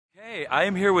Hey, I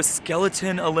am here with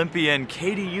skeleton Olympian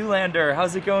Katie Uhlaender.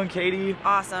 How's it going, Katie?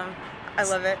 Awesome. I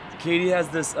love it. Katie has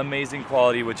this amazing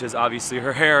quality, which is obviously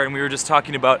her hair, and we were just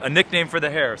talking about a nickname for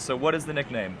the hair. So what is the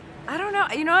nickname? I don't know.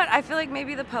 You know what? I feel like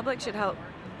maybe the public should help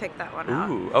pick that one out.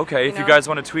 Ooh, okay. If you guys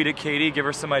want to tweet at Katie, give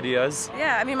her some ideas.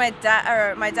 Yeah, I mean, my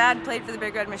dad played for the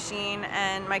Big Red Machine,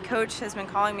 and my coach has been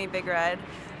calling me Big Red.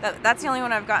 That's the only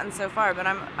one I've gotten so far, but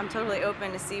I'm totally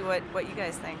open to see what you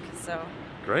guys think. So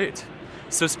great.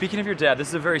 So speaking of your dad, this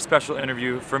is a very special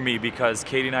interview for me because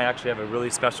Katie and I actually have a really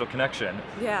special connection.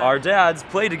 Yeah. Our dads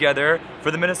played together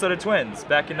for the Minnesota Twins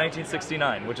back in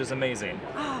 1969, which is amazing.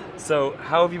 So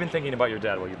how have you been thinking about your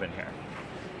dad while you've been here?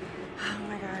 Oh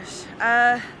my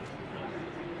gosh.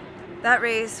 That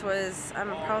race was, I'm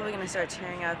probably going to start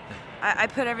tearing up. I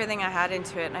put everything I had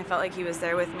into it, and I felt like he was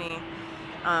there with me.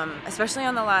 Especially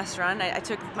on the last run, I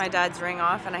took my dad's ring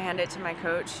off and I handed it to my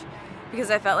coach because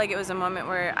I felt like it was a moment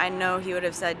where I know he would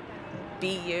have said,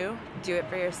 be you, do it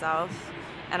for yourself,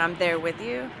 and I'm there with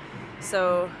you.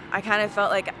 So I kind of felt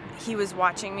like he was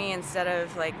watching me instead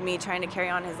of like me trying to carry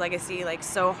on his legacy like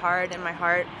so hard in my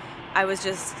heart. I was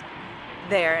just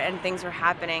there and things were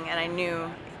happening and I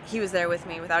knew he was there with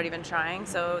me without even trying.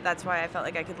 So that's why I felt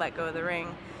like I could let go of the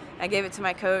ring. I gave it to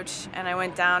my coach and I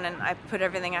went down and I put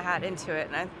everything I had into it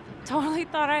and I totally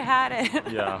thought I had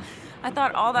it. Yeah. I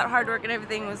thought all that hard work and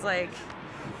everything was like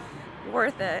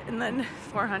worth it, and then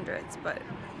 400s, but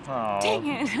dang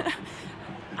it.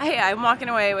 I'm walking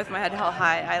away with my head held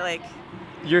high.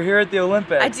 You're here at the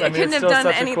Olympics. I couldn't it's have still done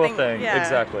such anything a cool thing.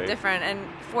 Exactly. different, and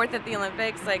fourth at the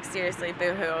Olympics, like seriously,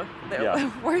 boo-hoo.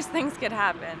 The worst things could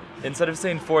happen. Instead of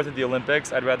saying fourth at the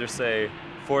Olympics, I'd rather say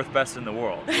fourth best in the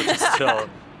world, which is still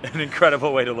an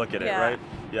incredible way to look at it, right?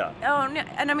 Yeah. Oh,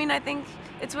 and I mean, I think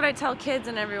it's what I tell kids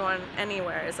and everyone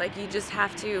anywhere. It's like you just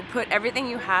have to put everything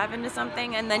you have into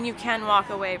something, and then you can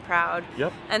walk away proud.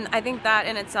 Yep. And I think that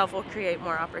in itself will create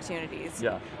more opportunities.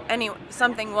 Yeah.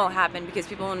 Something will happen because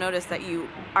people will notice that you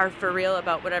are for real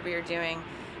about whatever you're doing.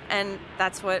 And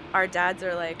that's what our dads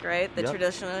are like, right? The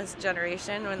traditionalist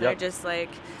generation, when they're just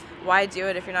like, why do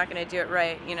it if you're not going to do it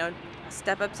right? You know,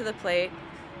 step up to the plate,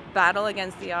 battle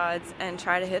against the odds, and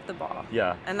try to hit the ball.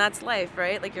 Yeah. And that's life,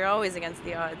 right? Like, you're always against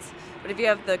the odds. But if you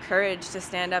have the courage to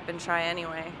stand up and try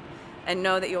anyway, and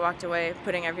know that you walked away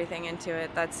putting everything into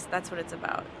it, that's what it's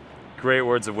about. Great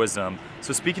words of wisdom.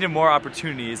 So speaking of more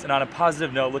opportunities, and on a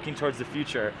positive note, looking towards the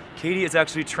future, Katie is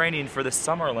actually training for the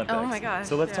Summer Olympics. Oh my gosh.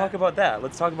 So let's talk about that.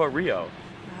 Let's talk about Rio.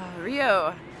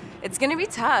 Rio. It's going to be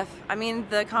tough. I mean,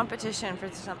 the competition for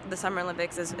the Summer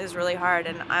Olympics is really hard,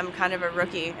 and I'm kind of a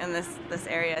rookie in this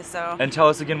area. So. And tell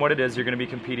us again what it is you're going to be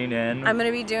competing in. I'm going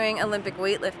to be doing Olympic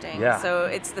weightlifting. Yeah. So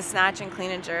it's the snatch and clean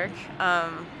and jerk.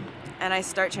 And I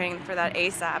start training for that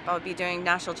ASAP. I'll be doing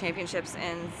national championships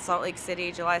in Salt Lake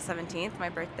City, July 17th, my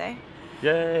birthday.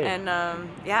 Yay! And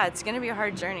yeah, it's going to be a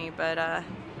hard journey, but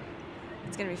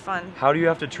it's going to be fun. How do you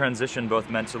have to transition both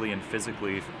mentally and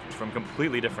physically from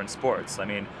completely different sports? I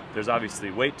mean, there's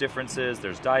obviously weight differences,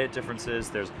 there's diet differences,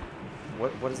 there's...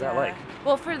 What is that like?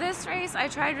 Well, for this race, I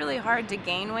tried really hard to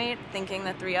gain weight, thinking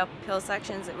the 3 uphill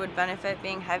sections it would benefit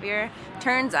being heavier.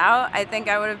 Turns out, I think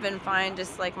I would have been fine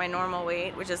just like my normal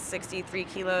weight, which is 63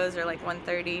 kilos or like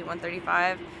 130,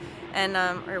 135, and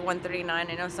or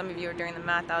 139. I know some of you are doing the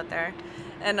math out there.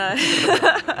 And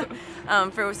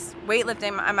for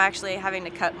weightlifting, I'm actually having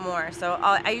to cut more. So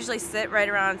I usually sit right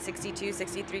around 62,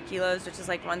 63 kilos, which is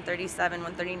like 137,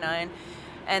 139.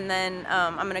 And then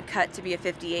I'm going to cut to be a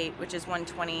 58, which is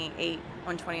 128,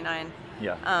 129.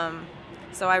 Yeah.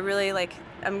 So I really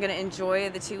I'm going to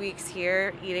enjoy the 2 weeks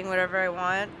here, eating whatever I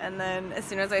want. And then as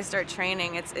soon as I start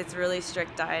training, it's really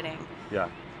strict dieting. Yeah.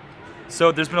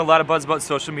 So there's been a lot of buzz about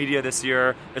social media this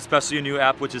year, especially a new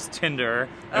app, which is Tinder.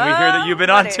 And we hear that you've been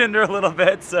on Tinder a little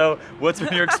bit. So what's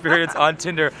been your experience on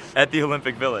Tinder at the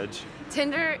Olympic Village?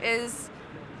 Tinder is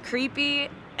creepy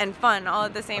and fun all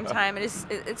at the same time.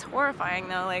 It's horrifying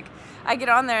though. Like, I get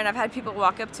on there and I've had people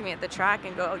walk up to me at the track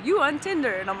and go, "Oh, you on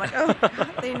Tinder?" And I'm like, "Oh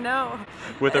God, they know."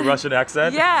 With a Russian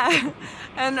accent? Yeah.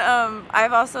 And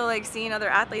I've also seen other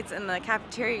athletes in the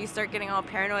cafeteria. You start getting all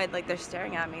paranoid, like they're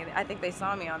staring at me. I think they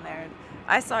saw me on there. And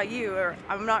I saw you, or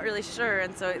I'm not really sure.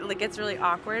 And so it gets really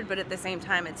awkward, but at the same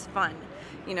time, it's fun.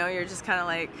 You know, you're just kind of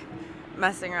like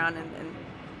messing around and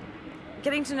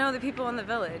getting to know the people in the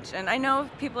village. And I know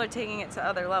people are taking it to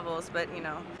other levels, but you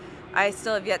know, I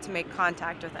still have yet to make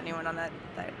contact with anyone on that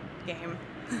game.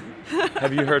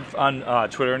 Have you heard on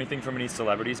Twitter anything from any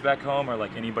celebrities back home, or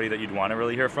like anybody that you'd want to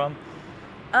really hear from?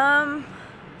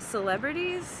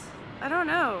 Celebrities? I don't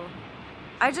know.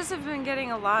 I just have been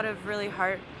getting a lot of really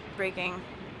heartbreaking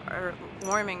or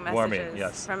warming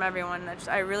messages from everyone that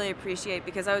I really appreciate,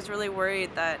 because I was really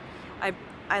worried that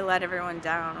I let everyone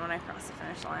down when I crossed the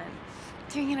finish line.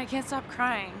 Dang it, I can't stop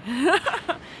crying.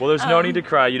 Well, there's no need to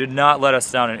cry. You did not let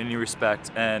us down in any respect.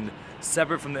 And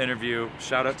separate from the interview,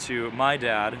 shout out to my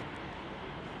dad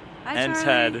and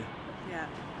Ted. Yeah.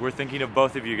 We're thinking of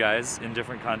both of you guys in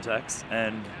different contexts,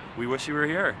 and we wish you were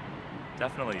here.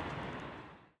 Definitely.